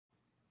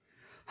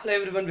Hello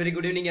everyone, very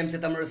good evening. Emcee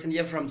Thamizharasan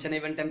here from Chennai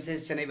Event,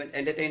 Emcees, Chennai Event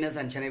Entertainers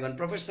and Chennai Event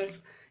Professionals,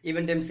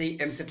 Event MC,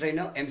 MC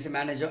Trainer, MC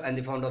Manager and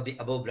the founder of the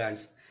above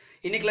brands.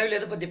 இன்னைக்கு லைவ்ல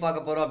எதை பத்தி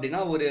பார்க்க போறோம்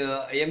அப்படின்னா ஒரு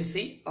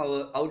MC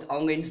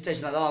அவங்க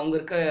இன்ஸ்டேஷன் அதாவது அவங்க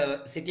இருக்க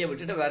சிட்டியை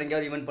விட்டுட்டு வேற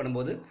எங்கேயாவது ஈவென்ட்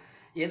பண்ணும்போது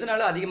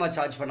எதனால அதிகமாக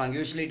சார்ஜ் பண்ணாங்க.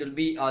 Usually it will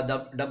be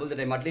double the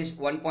time,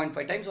 at least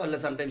 1.5 times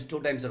இல்லை சம்டைம்ஸ்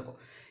 2 டைம்ஸ் இருக்கும்.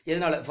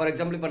 எதனால ஃபார்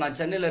எக்ஸாம்பிள் இப்போ நான்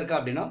சென்னையில் இருக்கேன்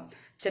அப்படின்னா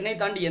சென்னை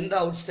தாண்டி எந்த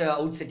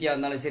அவுட் சிட்டியாக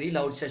இருந்தாலும் சரி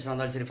இல்லை அவுட் ஸ்டேஷனாக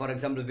இருந்தாலும் சரி, ஃபார்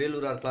எக்ஸாம்பிள்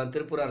வேலூராக இருக்கலாம்,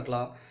 திருப்பூராக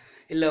இருக்கலாம்,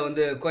 இல்லை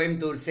வந்து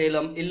கோயம்புத்தூர்,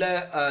 சேலம், இல்லை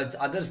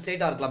அதர்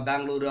ஸ்டேட்டாக இருக்கலாம்,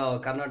 பெங்களூரு,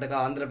 கர்நாடகா,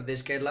 ஆந்திர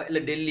பிரதேஷ், கேரளா,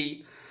 இல்லை டெல்லி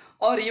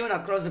ஆர் ஈவன்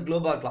அக்ராஸ்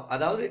குளோபாக இருக்கலாம்.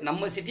 அதாவது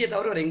நம்ம சிட்டியை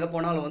தவிர வேறு எங்கே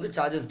போனாலும் வந்து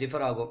சார்ஜஸ்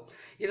டிஃபர் ஆகும்.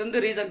 இது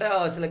வந்து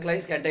ரீசெண்டாக சில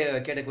கிளைண்ட்ஸ்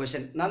கேட்ட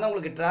கொஸ்டின். நான் தான்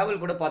உங்களுக்கு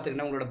ட்ராவல் கூட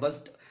பார்த்துக்கிட்டேன், உங்களோட bus,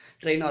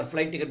 train or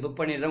flight ticket book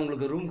பண்ணிடுறேன்,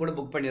 உங்களுக்கு ரூம் கூட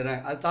புக்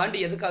பண்ணிடுறேன், அதை தாண்டி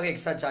எதுக்காக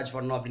எக்ஸ்ட்ரா சார்ஜ்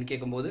பண்ணணும் அப்படின்னு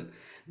கேட்கும்போது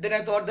தென்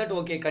ஐ தாட் தட்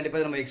ஓகே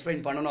கண்டிப்பாக நம்ம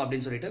எக்ஸ்பிளைன் பண்ணணும்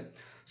அப்படின்னு சொல்லிட்டு.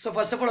 So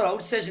first of all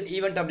out station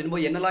event அப்படின்போ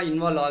என்னெல்லாம்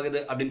இன்வால்வ் ஆகுது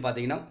அப்படின்னு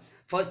பார்த்தீங்கன்னா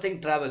ஃபர்ஸ்ட் திங்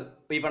ட்ராவல்.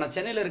 இப்போ நான்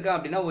சென்னையில் இருக்கேன்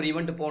அப்படின்னா ஒரு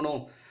ஈவெண்ட்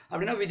போகணும்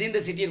அப்படின்னா விதின் த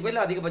சிட்டி இருக்கும்,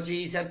 இல்லை அதிகபட்சம்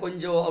ஈஸியாக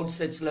கொஞ்சம்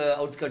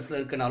அவுட்ஸ்கட்ஸில்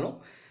இருக்குனாலும்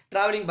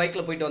ட்ராவலிங்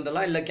பைக்கில் போயிட்டு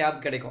வந்துடலாம், இல்லை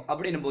கேப் கிடைக்கும்.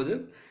 அப்படின்னும் போது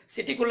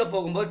சிட்டிக்குள்ளே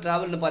போகும்போது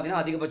ட்ராவல்னு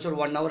பார்த்தீங்கன்னா அதிகபட்சம் ஒரு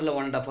 1 hour இல்லை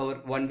 1.5 hour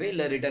ஒன் வே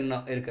இல்லை ரிட்டர்ன்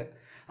இருக்குது.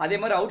 அதே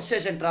மாதிரி அவுட்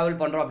ஸ்டேஷன்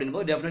ட்ராவல் பண்ணுறோம்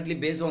அப்படின்போது definitely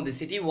based on the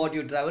city what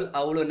you travel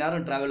அவ்வளோ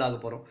நேரம் ட்ராவல் ஆக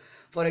போகிறோம்.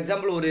 ஃபார்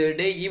எக்ஸாம்பிள் ஒரு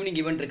டே ஈவினிங்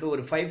ஈவெண்ட் இருக்குது,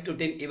 ஒரு 5 to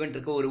 10 ஈவெண்ட்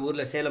இருக்குது ஒரு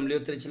ஊரில், சேலம்லையோ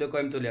திருச்சிலையோ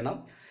கோயம்புத்தூர்லையோனா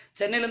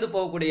சென்னையிலேருந்து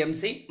போகக்கூடிய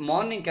எம்சி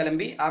மார்னிங்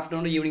கிளம்பி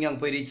ஆஃப்டர்நூன் ஈவினிங்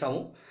அங்கே போய் ரீச்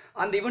ஆகும்.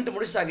 அந்த ஈவெண்ட்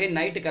முடிச்சு அகைன்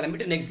நைட்டு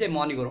கிளம்பிட்டு நெக்ஸ்ட் டே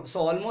மார்னிங் வரும். ஸோ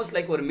ஆல்மோஸ்ட்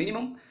லைக் ஒரு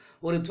மினிமம்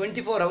ஒரு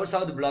 24 hours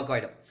ஆகுது பிளாக்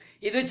ஆகிடும்.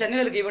 இதுவே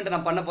சென்னையில் இருக்க ஈவெண்ட்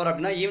நான் பண்ண போகிறேன்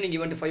அப்படின்னா ஈவினிங்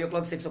ஈவெண்ட் 5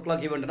 o'clock 6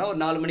 o'clock ஈவெண்ட்னா ஒரு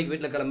 4 மணிக்கு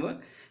வீட்டில் கிளம்புவேன்,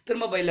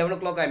 திரும்ப by 11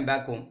 o'clock I'm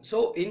back home. So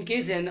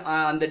in case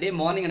அந்த டே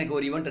மார்னிங் எனக்கு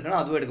ஒரு ஈவெண்ட்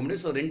இருக்குன்னா அதுவும் எடுக்க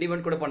முடியும். ஸோ 2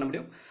 ஈவெண்ட் கூட பண்ண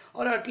முடியும்.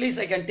 Or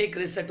at least I can take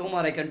risk at home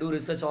or I can do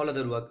research all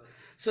other work.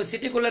 So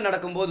சிட்டிக்குள்ளே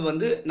நடக்கும்போது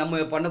வந்து நம்ம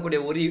பண்ணக்கூடிய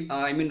ஒரு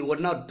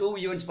 1 or 2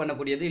 ஈவெண்ட்ஸ்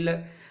பண்ணக்கூடியது, இல்லை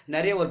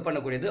நிறைய ஒர்க்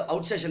பண்ணக்கூடியது.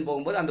 அவுட் ஸ்டேஷன்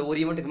போகும்போது அந்த ஒரு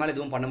ஈவெண்ட்டுக்கு மேலே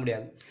எதுவும் பண்ண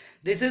முடியாது.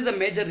 This is the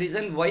major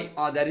reason why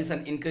there is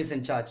an increase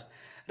in charge.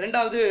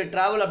 ரெண்டாவது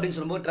ட்ராவல் அப்படின்னு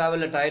சொல்லும்போது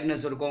ட்ராவலில்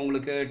டயர்ட்னஸ் இருக்கும்,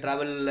 உங்களுக்கு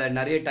ட்ராவலில்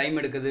நிறைய டைம்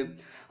எடுக்குது.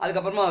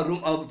 அதுக்கப்புறமா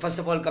room,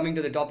 first of all coming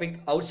to the topic,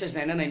 out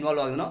station என்னென்ன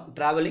இன்வால்வ் ஆகுதுன்னா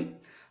ட்ராவலிங்,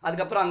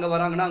 அதுக்கப்புறம் அங்கே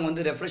வராங்கன்னா அங்கே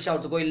வந்து ரெஃப்ரெஷ்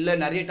ஆகிறதுக்கோ இல்லை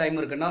நிறைய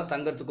டைம் இருக்குன்னா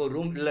தங்கறதுக்கோ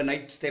ரூம், இல்லை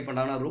நைட் ஸ்டே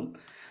பண்ணுறாங்கன்னா ரூம்,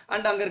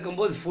 அண்ட் அங்கே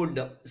இருக்கும்போது ஃபுட்.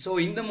 ஸோ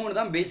இந்த 3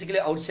 தான் பேசிக்கலி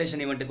அவுட்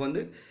ஸ்டேஷன் ஈவெண்ட்டுக்கு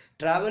வந்து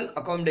ட்ராவல்,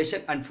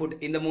 அகாமடேஷன் அண்ட் ஃபுட்.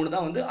 இந்த 3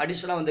 தான் வந்து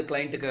அடிஷ்னலாக வந்து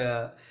கிளைண்ட்டுக்கு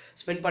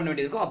ஸ்பெண்ட் பண்ண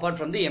வேண்டியிருக்கும் apart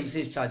from the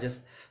MCs charges.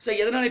 So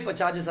எதனால் இப்போ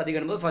சார்ஜஸ்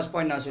அதிகம் போது ஃபர்ஸ்ட்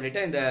பாயிண்ட் நான்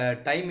சொல்லிட்டேன், இந்த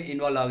டைம்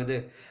இன்வால்வ் ஆகுது,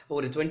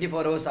 ஒரு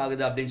 24 hours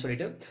ஆகுது அப்படின்னு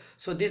சொல்லிட்டு.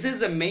 So this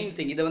is the main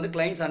thing. இதை வந்து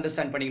கிளைண்ட்ஸ்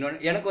அண்டர்ஸ்டாண்ட்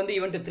பண்ணிக்கணும். எனக்கு வந்து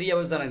ஈவெண்ட் 3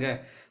 hours தானேங்க,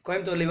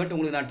 கோயம்புத்தூர் ஈவெண்ட்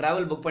உங்களுக்கு நான்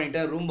ட்ராவல் புக்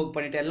பண்ணிட்டேன், ரூம் புக்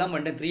பண்ணிட்டேன், எல்லாம்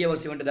பண்ணிட்டேன், 3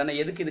 hours ஈவெண்ட் தானே,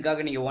 எதுக்கு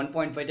இதுக்காக நீங்கள்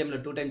 1.5 time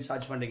இல்லை 2 times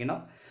சார்ஜ் பண்ணுறீங்கன்னா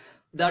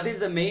that is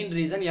the main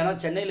reason. ஏன்னா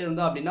சென்னையில்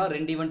இருந்தோம் அப்படின்னா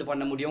 2 ஈவெண்ட்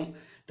பண்ண முடியும்,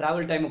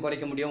 ட்ராவல் டைமை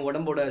குறைக்க முடியும்,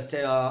 உடம்போட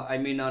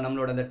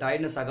நம்மளோட அந்த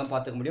டயர்ட்னஸ் ஆக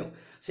பார்த்துக்க முடியும்.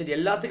 ஸோ இது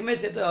எல்லாத்துக்குமே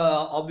சேர்த்து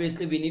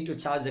obviously we need to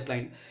charge the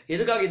client.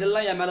 எதுக்காக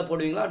இதெல்லாம் என் மேலே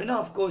போடுவீங்களா அப்படின்னா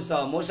of course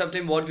most of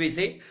time what we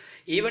say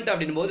event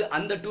அப்படின் போது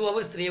அந்த 2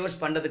 hours 3 hours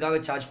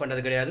பண்ணுறதுக்காக சார்ஜ்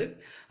பண்ணுறது கிடையாது.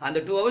 அந்த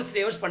 2 hours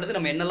 3 hours பண்ணுறது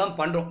நம்ம என்னெல்லாம்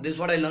பண்ணுறோம்.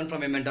 This what I learn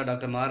from my mentor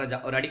doctor Maharaja.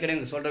 அவர் அடிக்கடி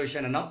எனக்கு சொல்கிற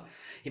விஷயம் என்னன்னா,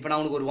 இப்போ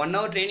நான் உனக்கு ஒரு 1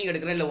 hour ட்ரைனிங்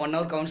எடுக்கிறேன், இல்லை 1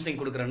 hour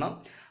கவுன்சிலிங் கொடுக்குறேன்னா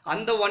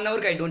அந்த 1 hour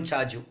I don't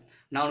charge you.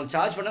 நான் உனக்கு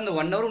சார்ஜ் பண்ண அந்த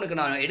 1 hour உனக்கு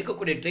நான்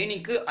எடுக்கக்கூடிய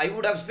ட்ரைனிங்க்கு I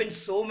would have spend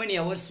so many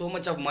hours, so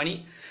much of money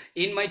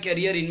in my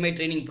career, in my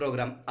training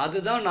program.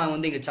 அதுதான் நான்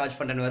வந்து இங்கே சார்ஜ்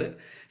பண்ணுறேன்னு.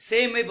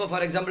 சேம் இப்போ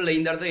ஃபார் எக்ஸாம்பிள்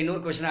இந்த இடத்துல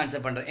இன்னொரு கொஸ்டின்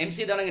ஆன்சர் பண்ணுறேன்.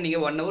 எம்சி தானங்க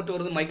நீங்கள் 1 hour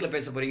வருது மைக்கில்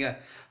பேச போகிறீங்க,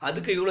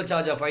 அதுக்கு இவ்வளோ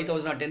சார்ஜ்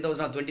 5,000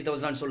 10,000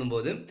 20,000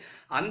 சொல்லும்போது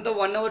அந்த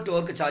 1 hour 2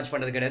 hour சார்ஜ்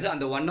பண்ணுறது கிடையாது.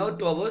 அந்த 1 hour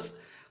 2 hours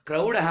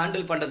க்ரௌடை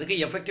ஹேண்டில் பண்ணுறதுக்கு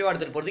எஃபெக்டிவாக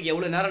எடுத்துகிட்டு போகிறதுக்கு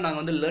எவ்வளோ நேரம்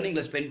நாங்கள் வந்து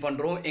லேர்னிங்கில் ஸ்பெண்ட்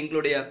பண்ணுறோம்,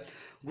 எங்களுடைய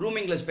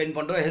க்ரூமிங்கில் ஸ்பெண்ட்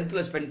பண்ணுறோம்,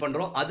 ஹெல்த்தில் ஸ்பெண்ட்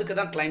பண்ணுறோம், அதுக்கு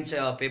தான் கிளைண்ட்ஸ்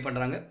பே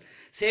பண்ணுறாங்க.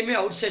 சேமே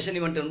அவுட் ஸ்டேஷன்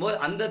ஈவெண்ட் போது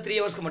அந்த 3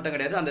 hours மட்டும்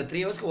கிடையாது, அந்த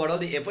 3 hours what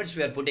all the efforts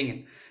we are putting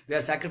in. We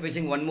are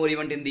sacrificing 1 more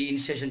event in the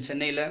in station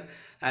சென்னையில்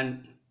அண்ட்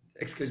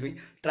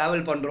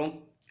ட்ராவல் பண்ணுறோம்,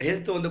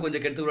 ஹெல்த் வந்து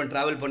கொஞ்சம் கெடுத்துக்கிறோம்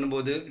ட்ராவல்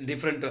பண்ணும்போது,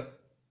 different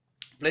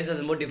places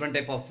and more different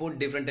type of food,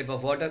 different type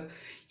of water.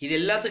 இது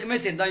எல்லாத்துக்குமே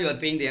சேர்த்து தான் you are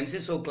paying the MC.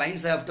 So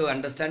clients have to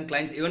understand,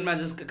 clients event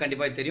managers க்கு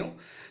கண்டிப்பாக தெரியும்.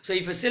 So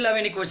if you still have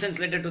any questions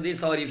related to this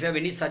or if you have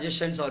any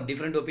suggestions or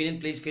different opinion,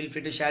 please feel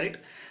free to share it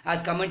as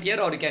comment here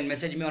or you can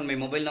message me on my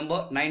mobile number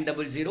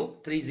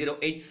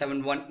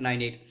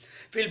 9003087198.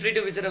 Feel free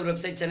to visit our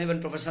website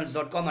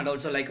chennaieventprofessionals.com and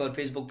also like our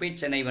Facebook page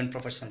Chennai Event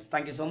Professionals.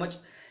 Thank you so much.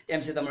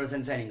 Emcee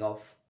Thamizharasan signing off.